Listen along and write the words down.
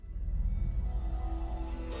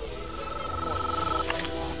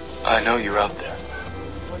I know you're out there.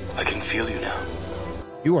 I can feel you now.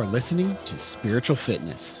 You are listening to Spiritual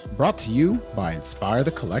Fitness, brought to you by Inspire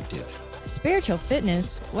the Collective. Spiritual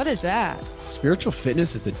fitness? What is that? Spiritual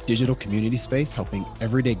Fitness is a digital community space helping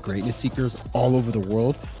everyday greatness seekers all over the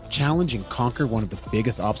world challenge and conquer one of the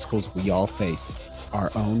biggest obstacles we all face, our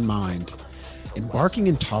own mind. Embarking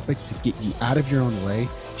in topics to get you out of your own way,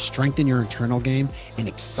 strengthen your internal game, and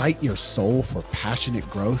excite your soul for passionate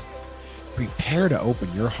growth. Prepare to open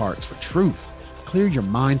your hearts for truth, clear your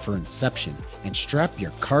mind for inception, and strap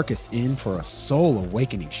your carcass in for a soul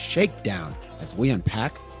awakening shakedown as we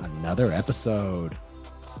unpack another episode.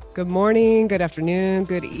 Good morning, good afternoon,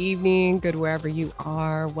 good evening, good wherever you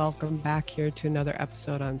are. Welcome back here to another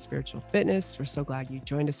episode on Spiritual Fitness. We're so glad you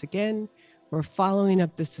joined us again. We're following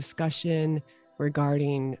up this discussion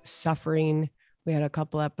regarding suffering. We had a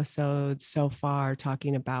couple episodes so far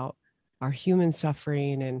talking about our human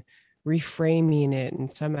suffering and reframing it,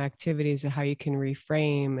 and some activities of how you can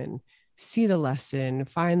reframe and see the lesson,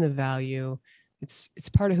 find the value. It's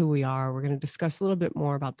part of who we are. We're going to discuss a little bit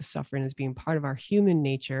more about the suffering as being part of our human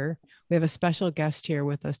nature. We have a special guest here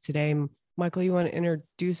with us today. Michael, you want to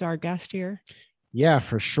introduce our guest here? Yeah,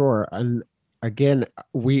 for sure. And again,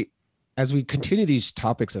 as we continue these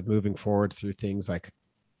topics of moving forward through things, like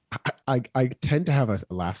I tend to have a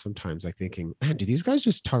laugh sometimes, like thinking, man, do these guys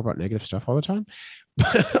just talk about negative stuff all the time?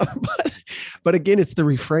 but again, it's the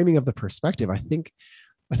reframing of the perspective. I think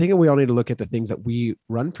we all need to look at the things that we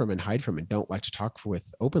run from and hide from and don't like to talk with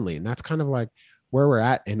openly. And that's kind of like where we're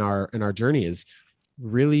at in our journey, is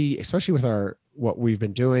really, especially with what we've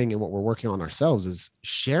been doing and what we're working on ourselves, is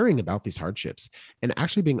sharing about these hardships and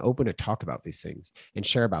actually being open to talk about these things and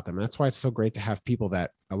share about them. And that's why it's so great to have people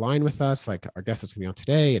that align with us, like our guest that's going to be on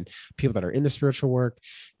today, and people that are in the spiritual work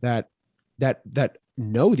that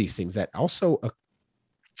know these things, that also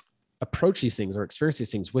approach these things or experience these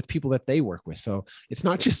things with people that they work with. So it's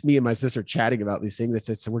not just me and my sister chatting about these things.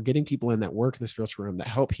 It's we're getting people in that work in the spiritual realm that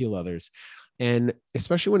help heal others. And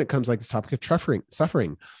especially when it comes like this topic of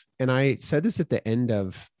suffering. And I said this at the end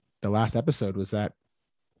of the last episode, was that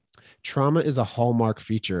trauma is a hallmark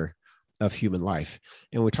feature of human life.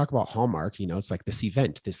 And when we talk about hallmark, it's like this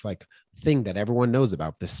event, this like thing that everyone knows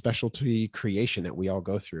about, this specialty creation that we all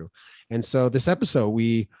go through. And so this episode,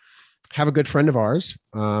 we have a good friend of ours,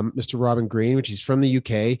 Mr. Robin Green, which he's from the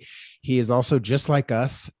UK. He is also just like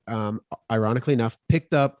us, ironically enough,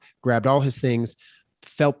 picked up, grabbed all his things,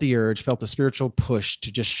 felt the spiritual push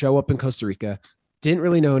to just show up in Costa Rica. Didn't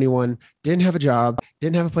really know anyone, didn't have a job,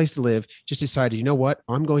 didn't have a place to live, just decided, you know what,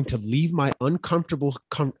 I'm going to leave my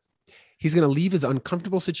he's going to leave his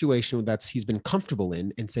uncomfortable situation he's been comfortable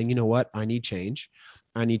in, and saying, you know what, I need change.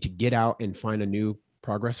 I need to get out and find a new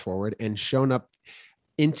progress forward, and shown up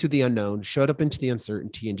into the unknown, showed up into the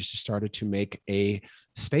uncertainty, and just started to make a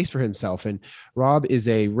space for himself. And Rob is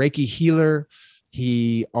a Reiki healer.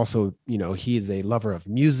 He also, he is a lover of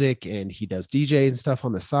music, and he does DJ and stuff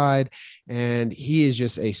on the side. And he is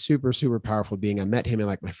just a super, super powerful being. I met him in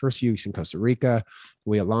like my first few weeks in Costa Rica.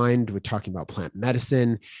 We aligned with talking about plant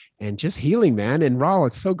medicine and just healing, man. And Rob,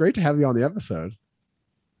 it's so great to have you on the episode.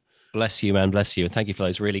 Bless you, man. Bless you. And thank you for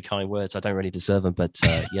those really kind words. I don't really deserve them, but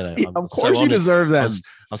of course you deserve them.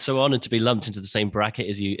 I'm so honored to be lumped into the same bracket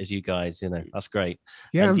as you guys. That's great.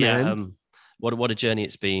 Yeah, and man. What a journey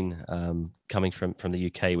it's been, coming from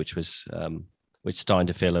the UK, which was starting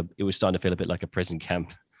to feel a bit like a prison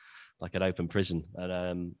camp, like an open prison.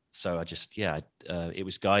 And so I just it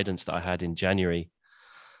was guidance that I had in January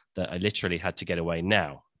that I literally had to get away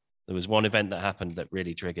now. There was one event that happened that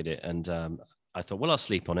really triggered it, and I thought, well, I'll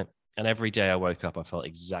sleep on it. And every day I woke up, I felt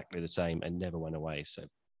exactly the same and never went away. So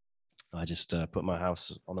I just put my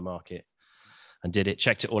house on the market and did it,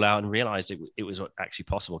 checked it all out, and realized it was actually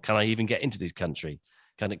possible. Can I even get into this country?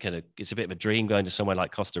 It's a bit of a dream going to somewhere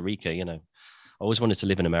like Costa Rica. I always wanted to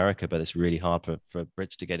live in America, but it's really hard for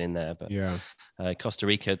Brits to get in there. But yeah, Costa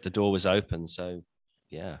Rica, the door was open. So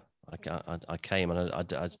yeah, I came, and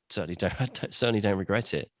I certainly don't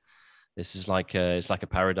regret it. This is it's like a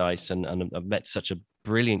paradise, and I've met such a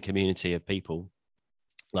brilliant community of people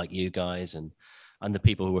like you guys and the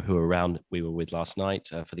people who were around. We were with last night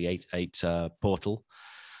for the 8/8 portal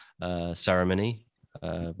ceremony,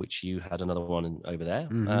 which you had another one over there.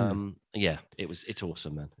 Mm-hmm. It's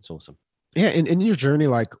awesome, man. It's awesome. Yeah, and in your journey,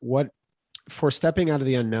 like what for stepping out of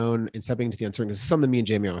the unknown and stepping into the uncertain, this is something me and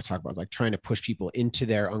Jamie always talk about, is like trying to push people into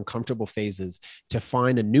their uncomfortable phases to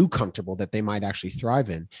find a new comfortable that they might actually thrive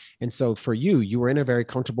in. And so for you, you were in a very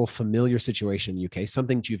comfortable, familiar situation in the UK,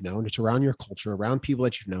 something that you've known. It's around your culture, around people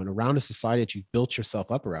that you've known, around a society that you've built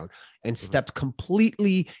yourself up around, and stepped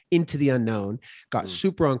completely into the unknown, got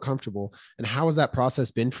super uncomfortable. And how has that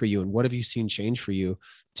process been for you? And what have you seen change for you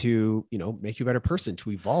to, you know, make you a better person,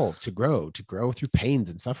 to evolve, to grow through pains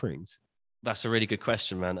and sufferings? That's a really good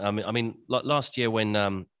question, man. I mean, like last year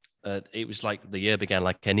when it was like the year began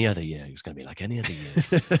like any other year. It was going to be like any other year,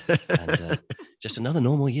 and just another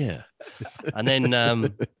normal year. And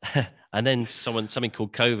then something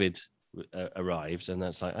called COVID arrived, and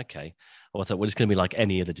that's like, okay. Well, I thought, well, it's going to be like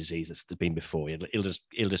any other disease that's been before. It'll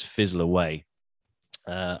just fizzle away.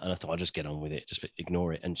 And I thought, I'll just get on with it, just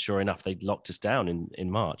ignore it. And sure enough, they locked us down in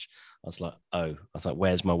March. I was like, oh, I thought,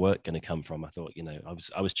 where's my work going to come from? I thought, you know,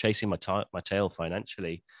 I was chasing my tail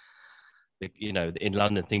financially. You know, in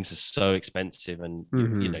London, things are so expensive, and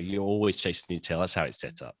you know, you're always chasing your tail. That's how it's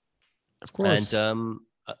set up. Of course. And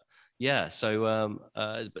yeah, so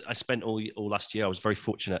I spent all last year. I was very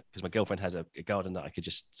fortunate because my girlfriend had a garden that I could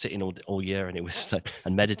just sit in all year, and it was like,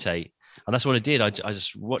 and meditate. And that's what I did. I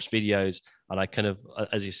just watched videos, and I kind of,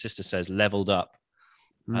 as your sister says, leveled up.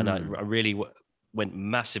 And I really went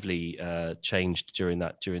massively changed during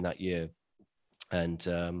that year, and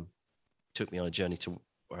took me on a journey to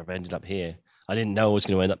where I've ended up here. I didn't know I was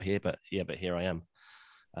going to end up here, but here I am.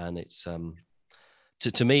 And it's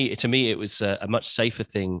to me, it was a much safer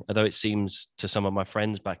thing. Although it seems to some of my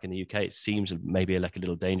friends back in the UK, it seems maybe like a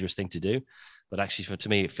little dangerous thing to do. But actually, to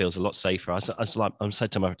me, it feels a lot safer. I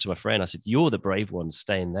said to my friend, I said, "You're the brave one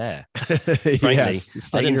staying there." Frankly,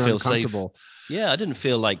 yes, I didn't feel safe. Yeah, I didn't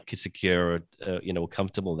feel like secure or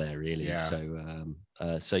comfortable there, really.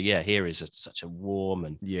 Yeah. So yeah, here is such a warm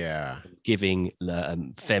and giving,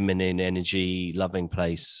 feminine energy, loving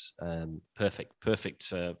place. Perfect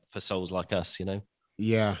for souls like us, you know.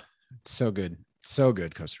 Yeah, so good,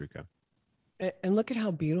 Costa Rica. And look at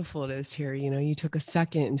how beautiful it is here. You know, you took a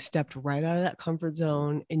second and stepped right out of that comfort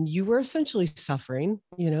zone, and you were essentially suffering.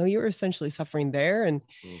 You know, you were essentially suffering there. And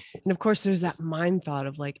of course, there's that mind thought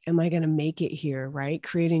of like, am I going to make it here? Right.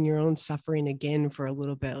 Creating your own suffering again for a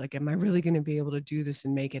little bit. Like, am I really going to be able to do this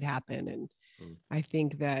and make it happen? And I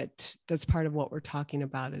think that's part of what we're talking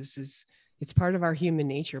about is it's part of our human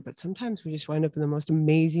nature, but sometimes we just wind up in the most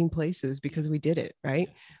amazing places because we did it, right?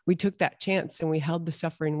 We took that chance and we held the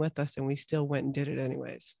suffering with us, and we still went and did it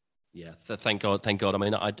anyways. Yeah. Thank God. I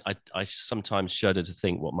mean, I sometimes shudder to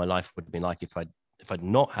think what my life would have been like if I'd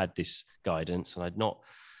not had this guidance, and I'd not,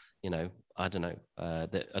 you know, I don't know. I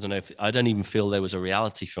don't know if I don't even feel there was a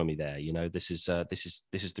reality for me there. You know, this is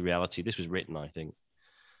the reality. This was written, I think.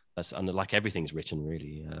 That's, and like everything's written,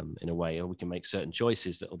 really, in a way, or we can make certain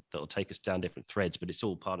choices that'll take us down different threads, but it's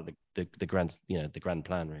all part of the grand, you know, the grand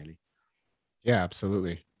plan, really. Yeah,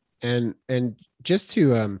 absolutely. And just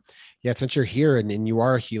to since you're here and you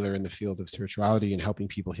are a healer in the field of spirituality and helping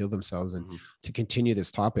people heal themselves, and to continue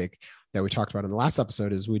this topic that we talked about in the last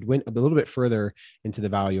episode, is we went a little bit further into the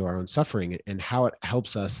value of our own suffering and how it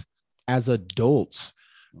helps us as adults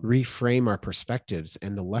reframe our perspectives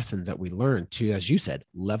and the lessons that we learn to, as you said,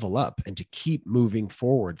 level up and to keep moving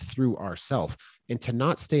forward through ourself, and to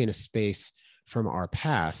not stay in a space from our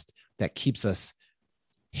past that keeps us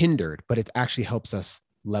hindered, but it actually helps us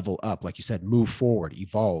level up. Like you said, move forward,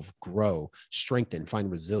 evolve, grow, strengthen, find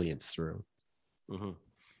resilience through.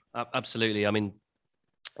 Absolutely. I mean,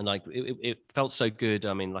 and like it felt so good.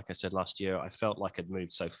 I mean, like I said, last year, I felt like I'd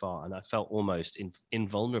moved so far, and I felt almost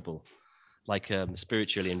invulnerable. Like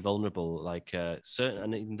spiritually invulnerable, like certain,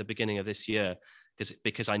 and in the beginning of this year,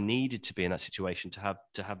 because I needed to be in that situation to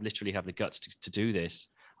have literally have the guts to do this.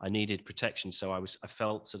 I needed protection, so I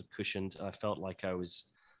felt sort of cushioned. I felt like I was,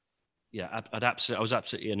 I was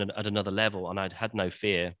absolutely at another level, and I'd had no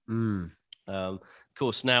fear. Of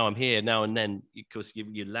course, now I'm here now and then, because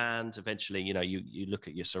you land eventually, you know, you look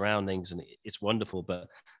at your surroundings and it's wonderful, but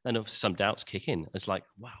then some doubts kick in. It's like,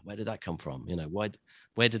 wow, where did that come from? You know,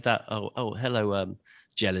 where did that, oh, hello,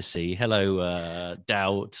 jealousy, hello,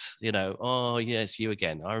 doubt, you know, oh yes, you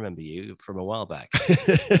again. I remember you from a while back.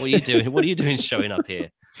 What are you doing? What are you doing showing up here?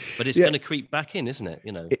 But it's going to creep back in, isn't it?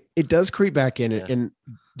 You know, it does creep back in. And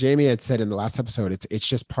Jamie had said in the last episode, it's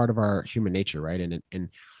just part of our human nature, right? And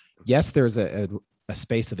yes, there's a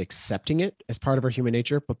space of accepting it as part of our human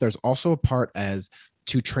nature, but there's also a part as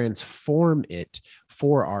to transform it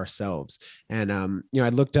for ourselves. And, you know, I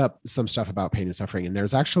looked up some stuff about pain and suffering, and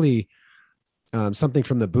there's actually something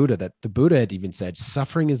from the Buddha that the Buddha had even said,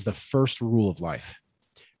 suffering is the first rule of life,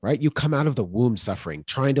 right? You come out of the womb suffering,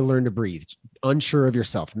 trying to learn to breathe, unsure of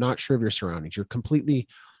yourself, not sure of your surroundings. You're completely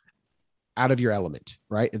out of your element,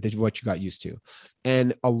 right? What you got used to.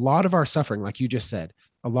 And a lot of our suffering, like you just said,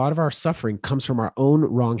 a lot of our suffering comes from our own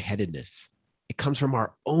wrongheadedness. It comes from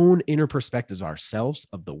our own inner perspectives of ourselves,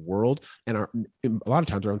 of the world, and a lot of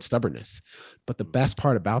times our own stubbornness. But the best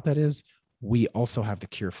part about that is we also have the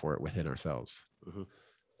cure for it within ourselves. Mhm.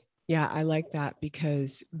 Yeah, I like that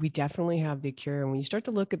because we definitely have the cure. And when you start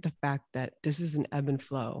to look at the fact that this is an ebb and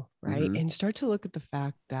flow, right? Mhm. And start to look at the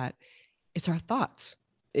fact that it's our thoughts.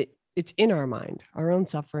 It's in our mind. Our own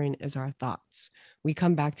suffering is our thoughts. We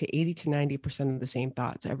come back to 80 to 90% of the same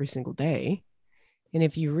thoughts every single day. And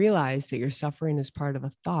if you realize that your suffering is part of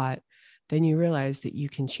a thought, then you realize that you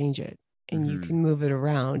can change it and you Mhm. can move it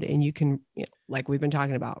around and you can, like we've been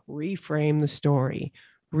talking about, reframe the story,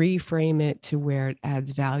 reframe it to where it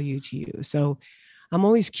adds value to you. So I'm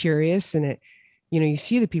always curious, and you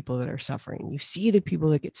see the people that are suffering, you see the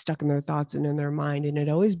people that get stuck in their thoughts and in their mind. And it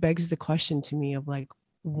always begs the question to me of like,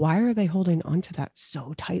 why are they holding on to that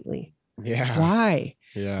so tightly? Yeah. Why?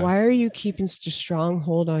 Yeah. Why are you keeping such a strong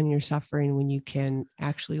hold on your suffering when you can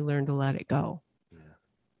actually learn to let it go? Yeah.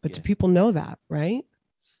 But Yeah. do people know that, right?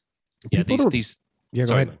 Yeah, People don't- these Yeah. Go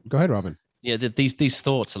Sorry, ahead. man. Go ahead, Robin. yeah, these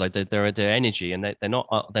thoughts are like they're energy, and they're not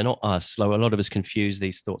us. Like a lot of us confuse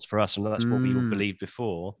these thoughts for us, and that's what we all Mm. believed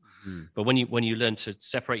before. Mhm. But when you learn to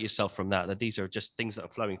separate yourself from that these are just things that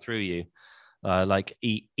are flowing through you, like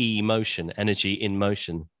emotion, energy in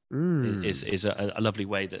motion, Mm. is a lovely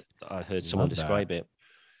way that I heard someone Love that. describe it.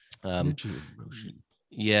 Energy in motion.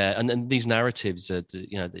 Yeah, and these narratives are,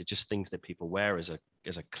 they're just things that people wear as a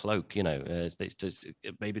cloak.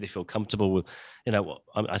 Maybe they feel comfortable with,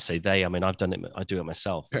 I say they. I mean, I've done it. I do it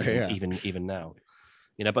myself, Yeah. even now.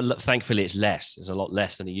 But thankfully, it's less. It's a lot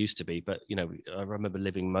less than it used to be. But I remember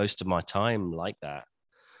living most of my time like that,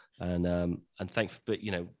 and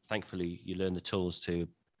thankfully, you learn the tools to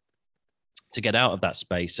get out of that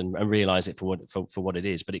space and realize it for what it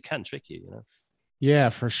is. But it can trick you. Yeah,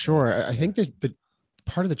 for sure. I Yeah. think that the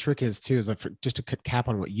part of the trick is too, is like just to cap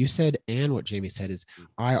on what you said and what Jamie said is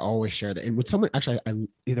I always share that. And when someone actually, I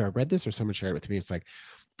either I read this or someone shared it with me, it's like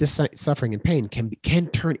this suffering and pain can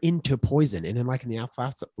turn into poison. And then like in the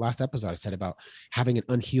last episode, I said about having an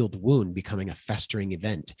unhealed wound becoming a festering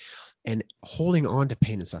event and holding on to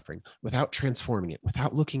pain and suffering without transforming it,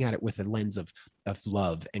 without looking at it with a lens of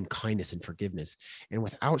love and kindness and forgiveness, and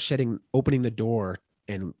without opening the door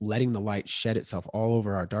and letting the light shed itself all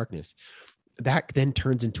over our darkness, that then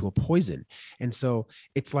turns into a poison. And so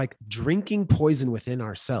it's like drinking poison within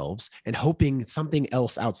ourselves and hoping something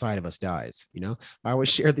else outside of us dies. I always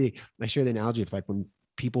share the analogy of like when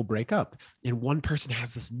people break up and one person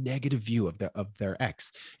has this negative view of their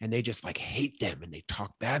ex and they just like hate them and they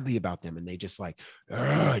talk badly about them and they just like,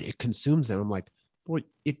 it consumes them. I'm like, well,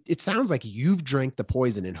 it sounds like you've drank the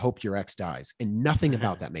poison and hope your ex dies, and nothing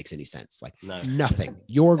about that makes any sense. Like No. nothing.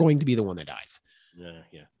 You're going to be the one that dies.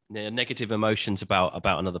 Yeah. Negative emotions about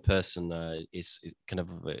another person is kind of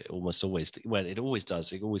almost always, well, it always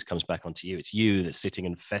does. It always comes back onto you. It's you that's sitting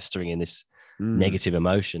and festering in this negative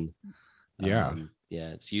emotion. Yeah.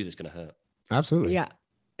 It's you that's going to hurt. Absolutely. Yeah.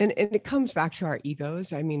 And it comes back to our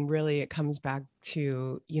egos. I mean, really, it comes back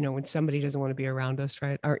to, when somebody doesn't want to be around us,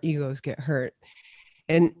 right? Our egos get hurt.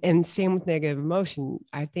 And same with negative emotion.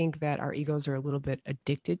 I think that our egos are a little bit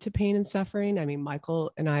addicted to pain and suffering. I mean,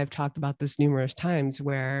 Michael and I have talked about this numerous times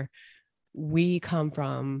where we come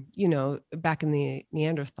from, back in the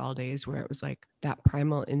Neanderthal days where it was like that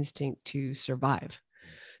primal instinct to survive.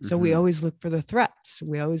 So we always look for the threats.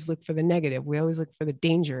 We always look for the negative. We always look for the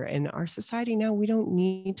danger. And our society now, we don't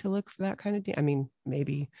need to look for that kind of I mean,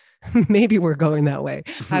 maybe we're going that way.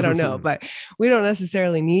 I don't know, but we don't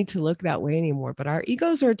necessarily need to look that way anymore. But our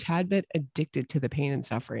egos are a tad bit addicted to the pain and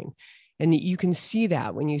suffering. And you can see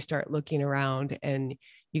that when you start looking around, and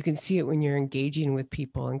you can see it when you're engaging with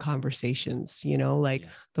people in conversations, the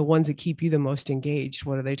ones that keep you the most engaged.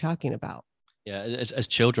 What are they talking about? Yeah, as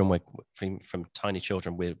children, we're from tiny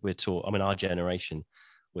children, we're taught. I mean, our generation,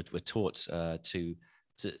 we're taught to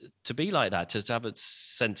be like that, to have a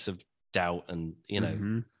sense of doubt, and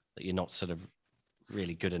that you're not sort of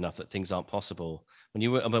really good enough, that things aren't possible.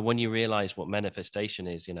 When you realize what manifestation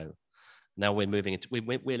is, now we're moving into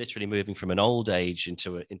we're literally moving from an old age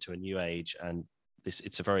into a new age, and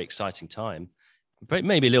it's a very exciting time, but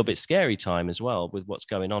maybe a little bit scary time as well with what's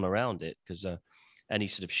going on around it, because any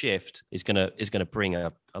sort of shift is gonna bring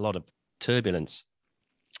a lot of turbulence.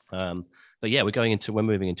 But yeah, we're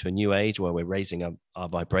moving into a new age where we're raising our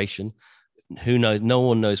vibration. who knows? No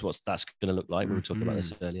one knows what that's going to look like. We were talking about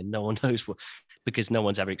this earlier. No one knows what, because no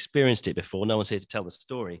one's ever experienced it before. No one's here to tell the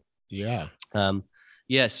story. Yeah.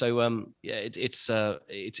 It's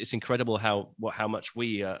incredible how much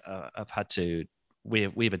we have had to,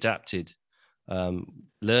 we've adapted,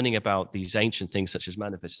 learning about these ancient things such as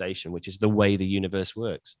manifestation, which is the way the universe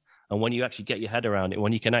works. And when you actually get your head around it,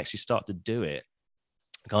 when you can actually start to do it,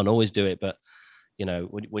 I can't always do it, but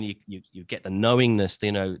when you get the knowingness,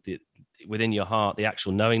 within your heart, the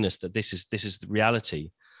actual knowingness that this is the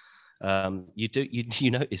reality,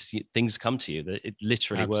 you notice things come to you, that it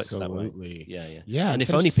literally works that way. Yeah. And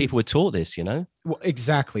if only people were taught this, Well,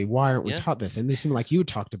 exactly. Why aren't we taught this? And they seem like you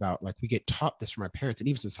talked about, like, we get taught this from our parents and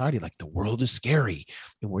even society, like the world is scary,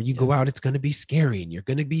 and where you go out, it's going to be scary, and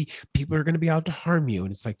people are going to be out to harm you.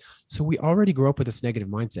 And it's like, so we already grew up with this negative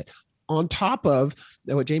mindset, on top of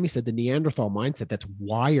what Jamie said, the Neanderthal mindset that's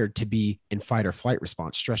wired to be in fight or flight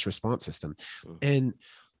response, stress response system. And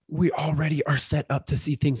we already are set up to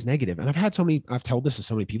see things negative. And I've told this to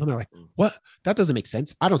so many people, and they're like, what? That doesn't make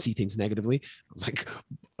sense. I don't see things negatively. I'm like,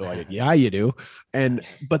 oh, yeah, you do.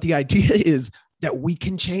 But the idea is that we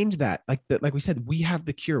can change that. Like we said, we have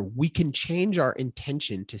the cure. We can change our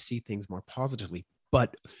intention to see things more positively,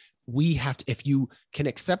 but we have to, if you can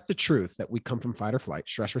accept the truth that we come from fight or flight,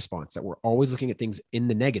 stress response, that we're always looking at things in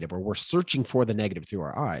the negative, or we're searching for the negative through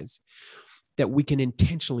our eyes, that we can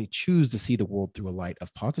intentionally choose to see the world through a light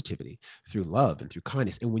of positivity, through love and through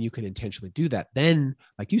kindness. And when you can intentionally do that, then,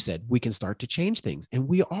 like you said, we can start to change things. And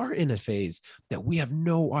we are in a phase that we have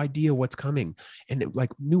no idea what's coming. And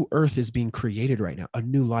like new earth is being created right now, a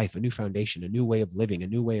new life, a new foundation, a new way of living, a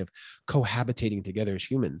new way of cohabitating together as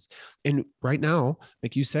humans. And right now,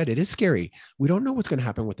 like you said, it is scary. We don't know what's going to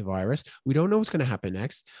happen with the virus. We don't know what's going to happen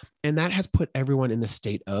next. And that has put everyone in the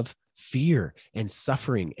state of fear and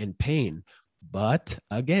suffering and pain. But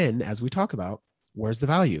again, as we talk about, where's the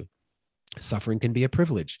value? Suffering can be a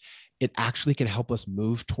privilege. It actually can help us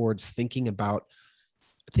move towards think about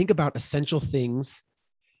essential things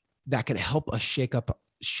that can help us shake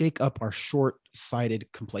up our short-sighted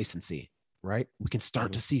complacency, right? We can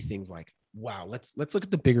start to see things like, wow, let's look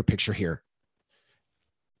at the bigger picture here.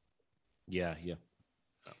 Yeah.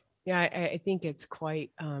 Yeah, I think it's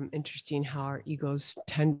quite interesting how our egos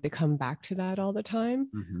tend to come back to that all the time.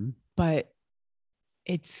 Mm-hmm. But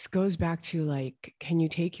it goes back to, like, can you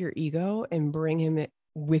take your ego and bring him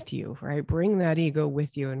with you, right? Bring that ego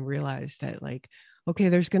with you and realize that, like, okay,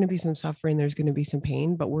 there's going to be some suffering, there's going to be some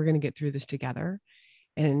pain, but we're going to get through this together.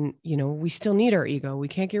 And, we still need our ego. We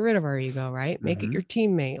can't get rid of our ego, right? Make it your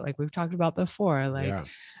teammate. Like we've talked about before, like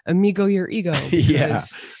amigo your ego,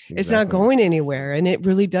 because it's not going anywhere, and it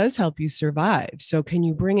really does help you survive. So can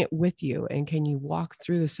you bring it with you, and can you walk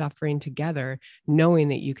through the suffering together, knowing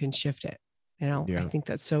that you can shift it? I think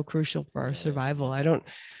that's so crucial for our survival.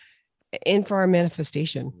 And for our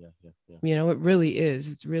manifestation. It really is.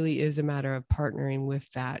 It really is a matter of partnering with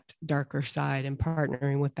that darker side and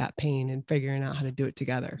partnering with that pain and figuring out how to do it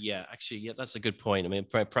together. Yeah, actually, that's a good point. I mean,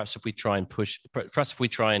 perhaps if we try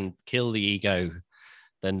and kill the ego,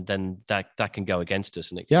 then that can go against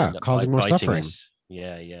us, and it can causing more suffering. Us.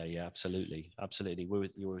 Yeah, absolutely.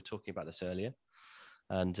 You were talking about this earlier,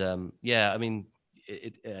 and I mean,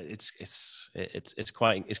 it's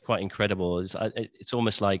quite incredible. It's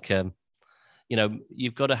almost like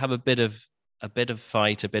you've got to have a bit of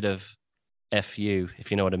fight, a bit of FU,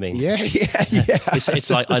 if you know what I mean. Yeah. It's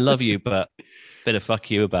like I love you, but a bit of fuck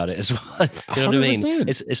you about it as well. You know what I mean?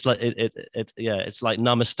 It's like it's like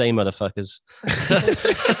namaste, motherfuckers.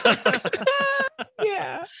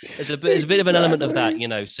 Yeah, there's a bit of an element of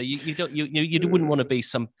that, So you wouldn't want to be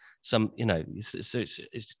some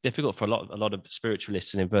it's difficult for a lot of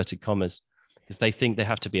spiritualists in inverted commas, because they think they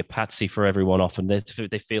have to be a patsy for everyone. Often they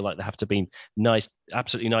feel like they have to be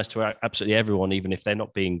absolutely nice to absolutely everyone, even if they're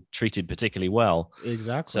not being treated particularly well.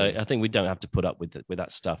 Exactly. So I think we don't have to put up with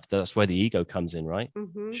that stuff. That's where the ego comes in, right?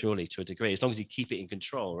 Mm-hmm. Surely, to a degree, as long as you keep it in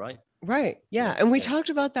control, right? Right. Yeah. And we talked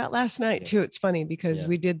about that last night too. It's funny because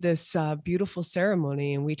we did this beautiful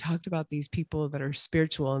ceremony, and we talked about these people that are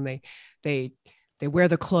spiritual, and they wear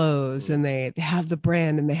the clothes and they have the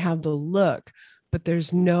brand and they have the look, but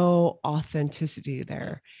there's no authenticity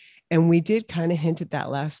there. And we did kind of hint at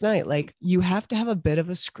that last night. Like, you have to have a bit of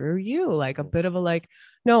a screw you, like a bit of a, like,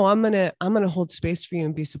 no, I'm going to hold space for you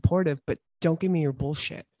and be supportive, but don't give me your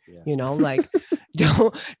bullshit. Like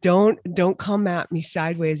don't come at me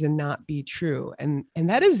sideways and not be true. And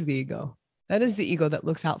that is the ego. That is the ego that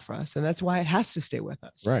looks out for us. And that's why it has to stay with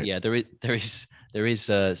us. Right. Yeah. There is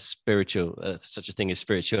a spiritual, such a thing as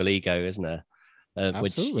spiritual ego, isn't there?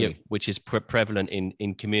 Absolutely. which is prevalent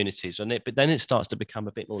in communities, but then it starts to become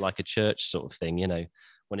a bit more like a church sort of thing,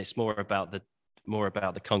 when it's more about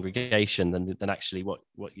the congregation than actually what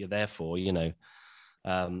you're there for,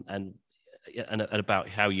 and about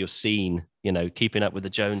how you're seen, keeping up with the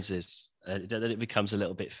Joneses. It becomes a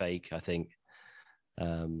little bit fake, I think.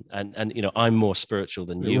 And I'm more spiritual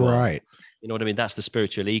than you are. Right. You know what I mean? That's the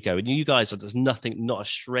spiritual ego. And you guys, there's nothing, not a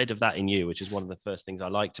shred of that in you, which is one of the first things I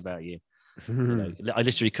liked about you. I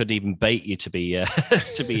literally couldn't even bait you to be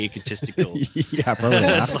to be egotistical. Yeah, probably.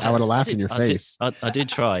 I would have laughed in your face. I did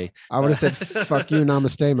try. I would have said, "Fuck you,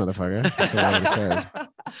 namaste, motherfucker." That's what I would have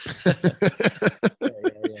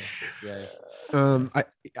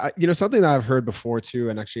said. Yeah. Something that I've heard before too,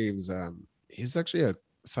 and actually he was actually a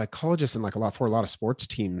psychologist and for a lot of sports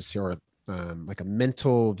teams here, like a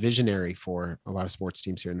mental visionary for a lot of sports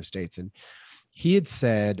teams here in the States. And he had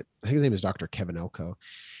said, I think his name is Dr. Kevin Elko.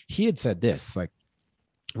 He had said this, like,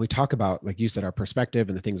 we talk about, like you said, our perspective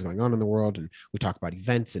and the things going on in the world. And we talk about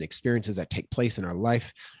events and experiences that take place in our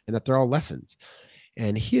life and that they're all lessons.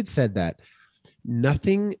 And he had said that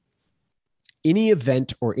any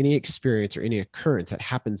event or any experience or any occurrence that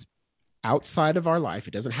happens outside of our life,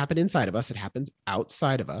 it doesn't happen inside of us, it happens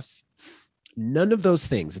outside of us. None of those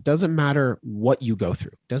things, it doesn't matter what you go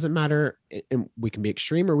through. It doesn't matter. And we can be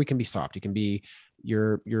extreme or we can be soft. It can be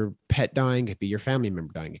your pet dying. It could be your family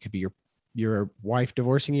member dying. It could be your wife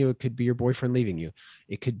divorcing you. It could be your boyfriend leaving you.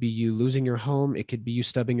 It could be you losing your home. It could be you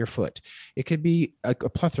stubbing your foot. It could be a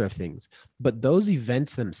plethora of things. But those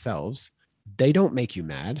events themselves, they don't make you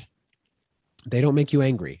mad. They don't make you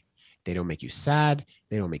angry. They don't make you sad.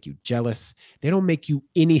 They don't make you jealous. They don't make you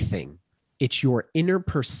anything. It's your inner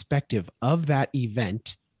perspective of that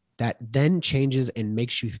event that then changes and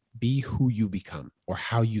makes you be who you become or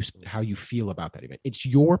how you feel about that event. It's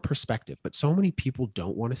your perspective, but so many people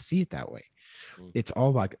don't want to see it that way. It's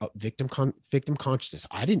all like victim consciousness.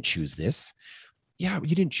 I didn't choose this. Yeah,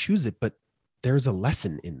 you didn't choose it, but there's a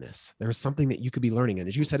lesson in this. There's something that you could be learning. And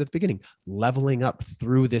as you said at the beginning, leveling up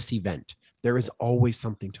through this event. There is always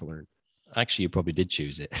something to learn. Actually, you probably did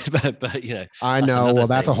choose it, but I know. Well,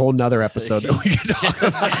 that's a whole nother episode that we could talk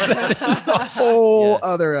about. That is a whole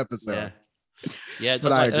other episode. Yeah.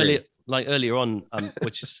 But I agree. Earlier on,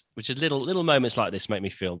 which is little moments like this make me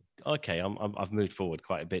feel okay. I've moved forward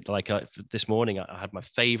quite a bit. Like this morning, I had my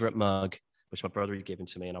favorite mug, which my brother had given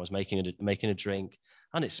to me, and I was making a drink,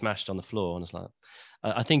 and it smashed on the floor. And it's like,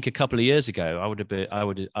 I think a couple of years ago, I would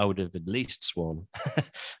have at least sworn.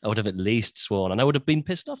 I would have at least sworn, and I would have been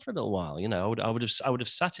pissed off for a little while. I would have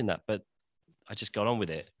sat in that, but I just got on with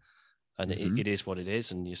it, and it is what it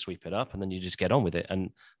is, and you sweep it up, and then you just get on with it, and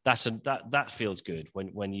that feels good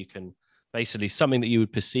when you can basically something that you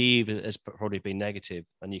would perceive as probably being negative,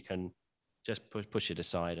 and you can just push it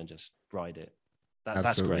aside and just ride it.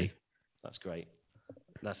 That's great. That's great.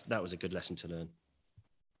 That was a good lesson to learn.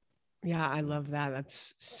 Yeah, I love that.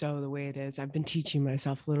 That's so the way it is. I've been teaching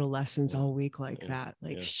myself little lessons all week like that,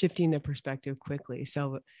 shifting the perspective quickly.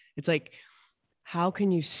 So it's like, how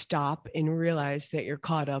can you stop and realize that you're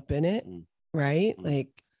caught up in it, right? Like,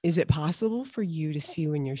 is it possible for you to see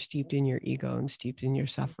when you're steeped in your ego and steeped in your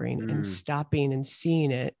suffering and stopping and seeing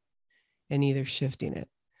it and either shifting it?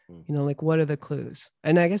 Like, what are the clues?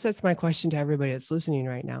 And I guess that's my question to everybody that's listening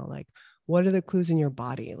right now. Like, what are the clues in your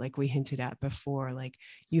body? Like we hinted at before, like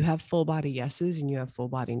you have full body yeses and you have full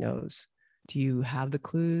body nos. Do you have the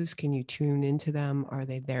clues? Can you tune into them? Are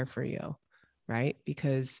they there for you? Right?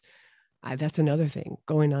 Because that's another thing,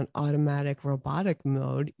 going on automatic robotic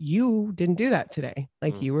mode. You didn't do that today.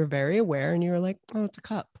 Like you were very aware and you were like, oh, it's a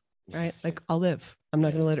cup, right? Like I'll live. I'm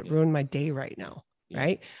not going to let it ruin my day right now.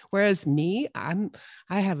 Right. Whereas me, I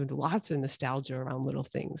have lots of nostalgia around little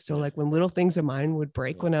things. So like when little things of mine would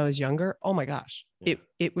break when I was younger, oh my gosh, it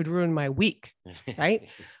would ruin my week. Right.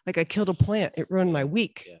 Like I killed a plant. It ruined my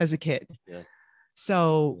week as a kid.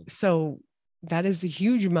 So that is a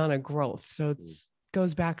huge amount of growth. So it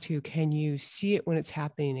goes back to, can you see it when it's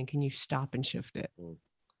happening and can you stop and shift it?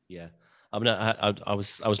 Yeah. I mean, I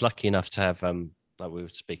was lucky enough to have, like we were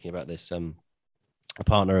speaking about this, a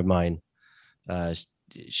partner of mine.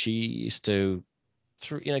 She used to,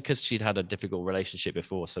 because she'd had a difficult relationship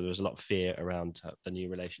before, so there was a lot of fear around the new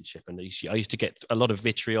relationship, and I used to get a lot of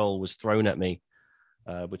vitriol was thrown at me,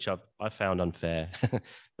 which I found unfair.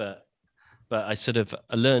 but I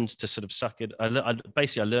learned to sort of suck it. I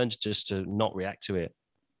learned just to not react to it,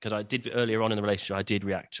 because I did earlier on in the relationship. I did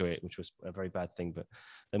react to it, which was a very bad thing. But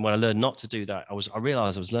then when I learned not to do that, I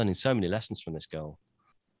realized I was learning so many lessons from this girl.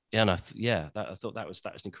 Yeah, and I thought that was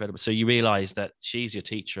incredible. So you realize that she's your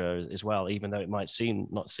teacher as well, even though it might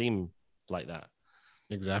not seem like that.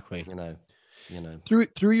 Exactly. you know.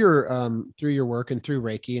 Through your work and through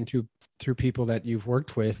Reiki and through people that you've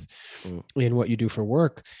worked with in what you do for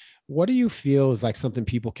work, what do you feel is like something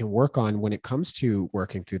people can work on when it comes to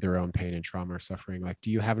working through their own pain and trauma or suffering? Like, do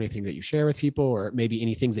you have anything that you share with people, or maybe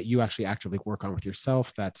any things that you actually actively work on with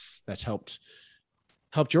yourself that's helped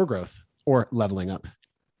your growth or leveling up?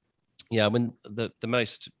 Yeah, I mean, the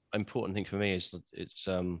most important thing for me is that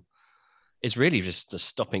it's really just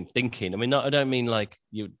stopping thinking. I mean, I don't mean like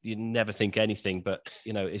you never think anything, but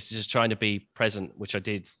you know, it's just trying to be present, which I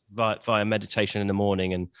did via meditation in the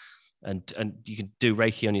morning, and you can do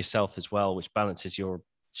Reiki on yourself as well, which balances your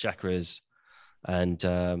chakras, and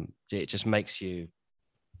it just makes you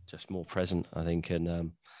just more present, I think.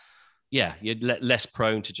 And yeah, you're less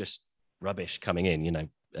prone to just rubbish coming in, you know,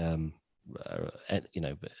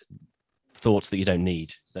 thoughts that you don't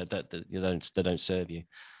need, that don't serve you.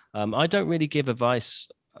 I don't really give advice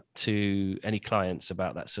to any clients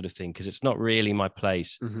about that sort of thing, because it's not really my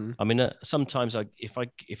place. I mean, sometimes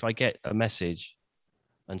if I get a message,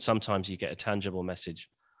 and sometimes you get a tangible message,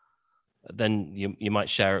 then you might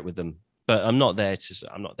share it with them. But I'm not there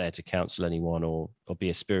to counsel anyone or be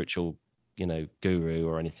a spiritual, you know, guru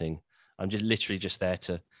or anything. I'm just literally just there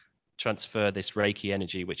to transfer this Reiki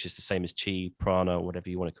energy, which is the same as chi, prana, or whatever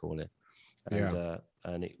you want to call it,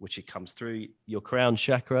 and which it comes through your crown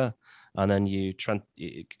chakra, and then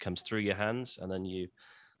it comes through your hands, and then you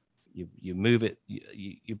move it.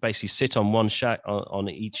 You basically sit on on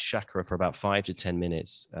each chakra for about 5 to 10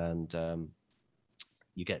 minutes, and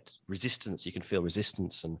you get resistance. You can feel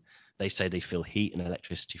resistance, and they say they feel heat and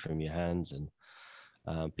electricity from your hands,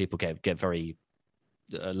 and people get very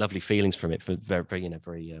lovely feelings from it, for very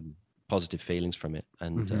very positive feelings from it,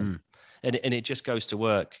 and and it just goes to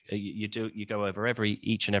work. You go over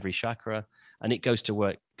each and every chakra, and it goes to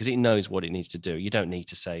work because it knows what it needs to do. You don't need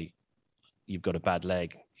to say you've got a bad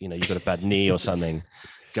leg, you know, you've got a bad knee or something.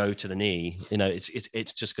 Go to the knee. You know,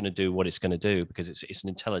 it's just going to do what it's going to do, because it's an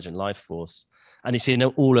intelligent life force, and it's in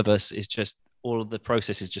all of us. It's just all of the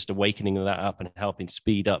process is just awakening that up and helping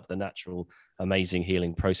speed up the natural, amazing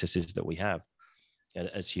healing processes that we have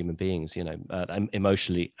as human beings. You know,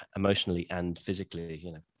 emotionally and physically.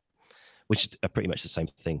 You know, which are pretty much the same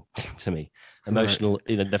thing to me. Emotional,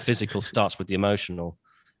 you know, the physical starts with the emotional.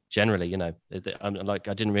 Generally, you know, I'm like,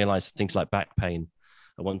 I didn't realize things like back pain,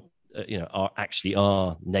 you know, are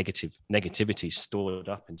negativity stored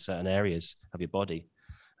up in certain areas of your body.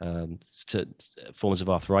 To forms of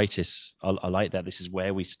arthritis, I like that. This is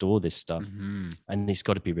where we store this stuff, and it's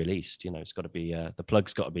got to be released. You know, it's got to be the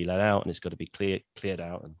plug's got to be let out, and it's got to be cleared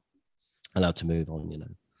out and allowed to move on. You know.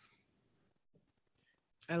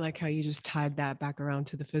 I like how you just tied that back around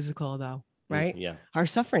to the physical, though, right? Yeah. Our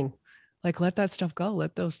suffering, like, let that stuff go,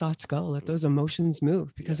 let those thoughts go, let those emotions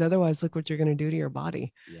move, because otherwise, look what you're going to do to your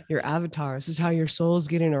body, your avatar. This is how your soul's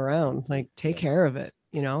getting around. Like, take care of it,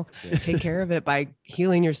 you know, take care of it by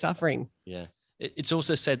healing your suffering. Yeah. It's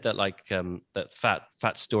also said that like that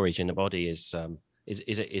fat storage in the body is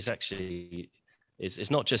actually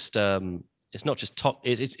not just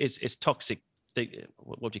it's toxic.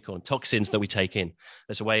 What do you call them? Toxins that we take in.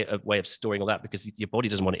 There's a way of storing all that, because your body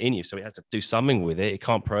doesn't want it in you, so it has to do something with it. It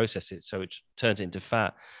can't process it, so it turns it into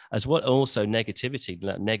fat. As well, also negativity,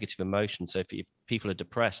 negative emotion. So if people are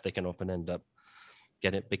depressed, they can often end up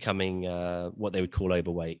becoming what they would call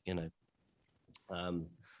overweight. You know.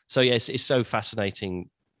 So yes, it's so fascinating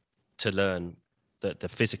to learn that the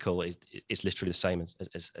physical is literally the same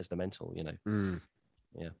as the mental. You know.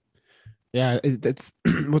 Yeah. Yeah, it's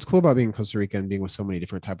what's cool about being in Costa Rica and being with so many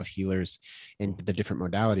different type of healers and the different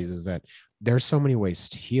modalities is that there's so many ways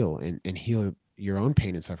to heal and heal your own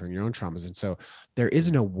pain and suffering, your own traumas. And so there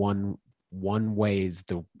is no one way is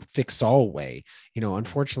the fix all way. You know,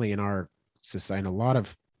 unfortunately in our society, in a lot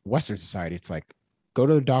of Western society, it's like, go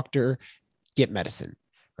to the doctor, get medicine,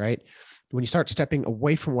 right? When you start stepping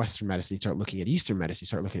away from Western medicine, you start looking at Eastern medicine, you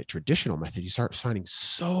start looking at traditional methods, you start finding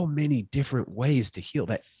so many different ways to heal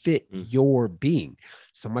that fit your being.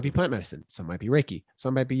 Some might be plant medicine, some might be Reiki,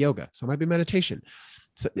 some might be yoga, some might be meditation.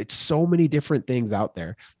 So it's so many different things out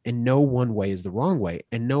there, and no one way is the wrong way,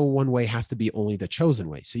 and no one way has to be only the chosen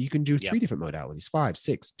way. So you can do 3 different modalities, 5,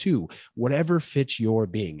 6, 2, whatever fits your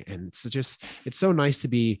being. And it's so nice to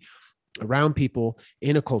be around people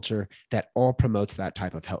in a culture that all promotes that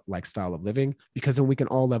type of health, like style of living, because then we can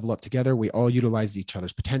all level up together. We all utilize each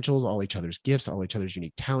other's potentials, all each other's gifts, all each other's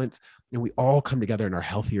unique talents, and we all come together and are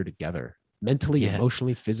healthier together, mentally,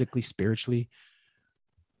 emotionally, physically, spiritually.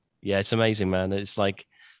 Yeah, it's amazing, man. It's like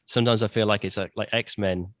sometimes I feel like it's like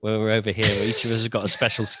X-Men, where we're over here, where each of us has got a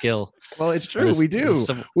special skill. Well, it's true. We do.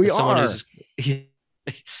 We are.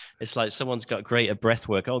 it's like someone's got great at breath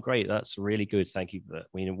work. Oh, great, that's really good. Thank you for that.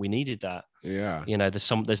 We needed that. Yeah.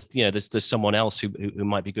 There's someone else who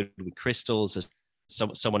might be good with crystals. There's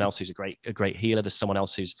someone else who's a great healer. There's someone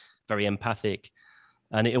else who's very empathic,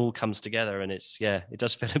 and it all comes together. And it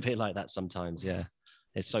does feel a bit like that sometimes. Yeah,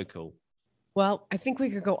 it's so cool. Well, I think we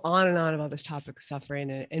could go on and on about this topic of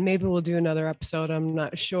suffering, and maybe we'll do another episode. I'm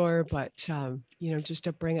not sure, but just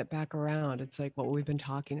to bring it back around, it's like what we've been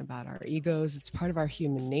talking about, our egos. It's part of our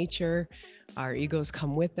human nature. Our egos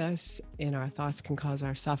come with us, and our thoughts can cause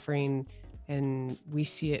our suffering. And we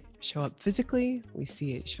see it show up physically, we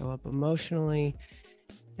see it show up emotionally,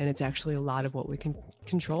 and it's actually a lot of what we can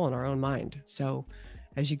control in our own mind. So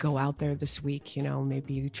as you go out there this week,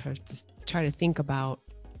 maybe you try to think about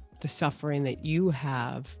the suffering that you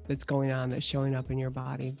have that's going on, that's showing up in your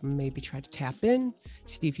body. Maybe try to tap in,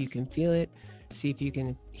 see if you can feel it, see if you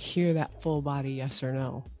can hear that full body yes or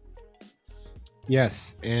no.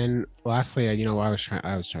 Yes. And lastly, I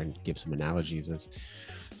was trying to give some analogies,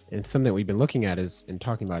 and something that we've been looking at and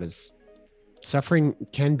talking about is suffering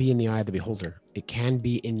can be in the eye of the beholder. It can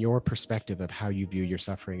be in your perspective of how you view your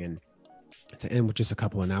suffering. And to end with just a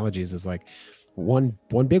couple analogies is like, one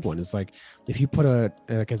big one is like, if you put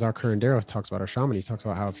as our curandero talks about, our shaman, he talks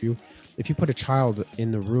about how if you put a child in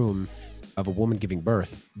the room of a woman giving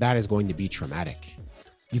birth, that is going to be traumatic.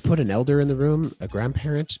 You put an elder in the room, a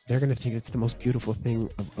grandparent, they're going to think it's the most beautiful thing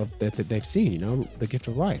that they've seen, the gift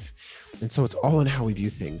of life. And so it's all in how we view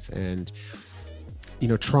things. And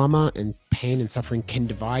trauma and pain and suffering can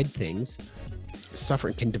divide things.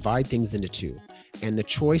 Suffering can divide things into two. And the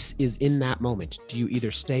choice is in that moment. Do you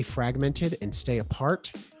either stay fragmented and stay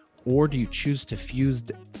apart, or do you choose to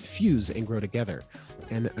fuse and grow together?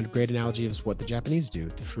 And a great analogy is what the Japanese do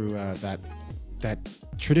through that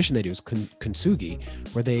tradition they do is kintsugi,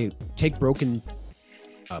 where they take broken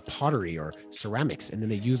pottery or ceramics, and then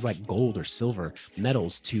they use like gold or silver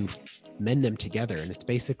metals to mend them together. And it's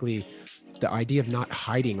basically the idea of not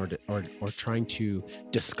hiding or trying to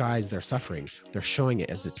disguise their suffering. They're showing it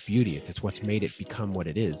as its beauty. It's what's made it become what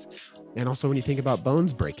it is. And also when you think about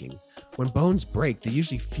bones breaking, when bones break, they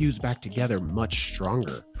usually fuse back together much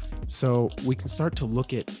stronger. So we can start to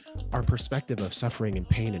look at our perspective of suffering and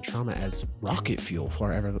pain and trauma as rocket fuel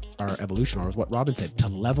for our evolution, or as what Robin said, to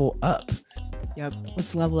level up. Yep.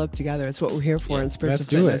 Let's level up together. It's what we're here for in spiritual let's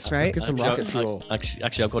do fitness, it. right? Let's get some rocket fuel. Actually,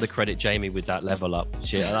 I've got to credit Jamie with that level up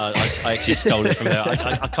shit. I actually stole it from her.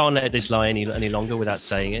 I can't let this lie any longer without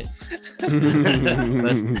saying it.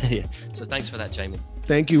 So thanks for that, Jamie.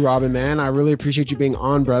 Thank you, Robin, man. I really appreciate you being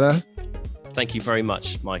on, brother. Thank you very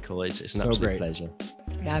much, Michael. It's an absolute pleasure.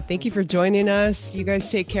 Yeah, thank you for joining us. You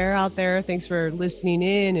guys take care out there. Thanks for listening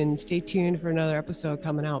in, and stay tuned for another episode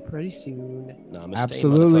coming out pretty soon. Namaste,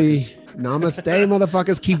 absolutely. Namaste,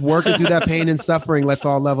 motherfuckers. Keep working through that pain and suffering. Let's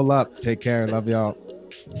all level up. Take care. Love y'all.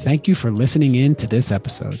 Thank you for listening in to this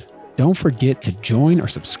episode. Don't forget to join or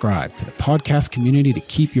subscribe to the podcast community to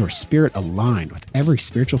keep your spirit aligned with every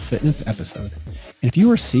spiritual fitness episode. And if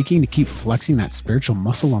you are seeking to keep flexing that spiritual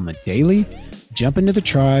muscle on the daily, jump into the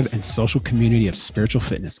tribe and social community of spiritual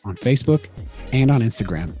fitness on Facebook and on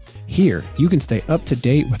Instagram. Here, you can stay up to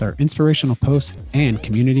date with our inspirational posts and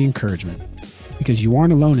community encouragement. Because you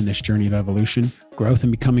aren't alone in this journey of evolution, growth,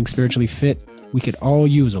 and becoming spiritually fit, we could all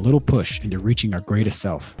use a little push into reaching our greatest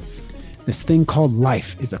self. This thing called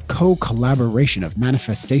life is a co-collaboration of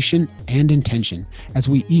manifestation and intention, as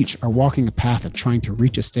we each are walking a path of trying to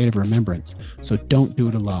reach a state of remembrance, so don't do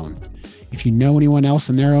it alone. If you know anyone else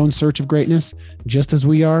in their own search of greatness, just as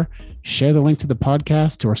we are, share the link to the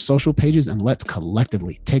podcast to our social pages, and let's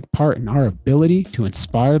collectively take part in our ability to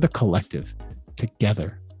inspire the collective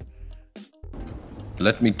together.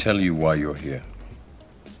 Let me tell you why you're here.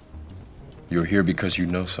 You're here because you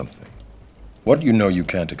know something. What you know you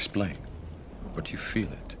can't explain, but you feel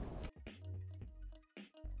it.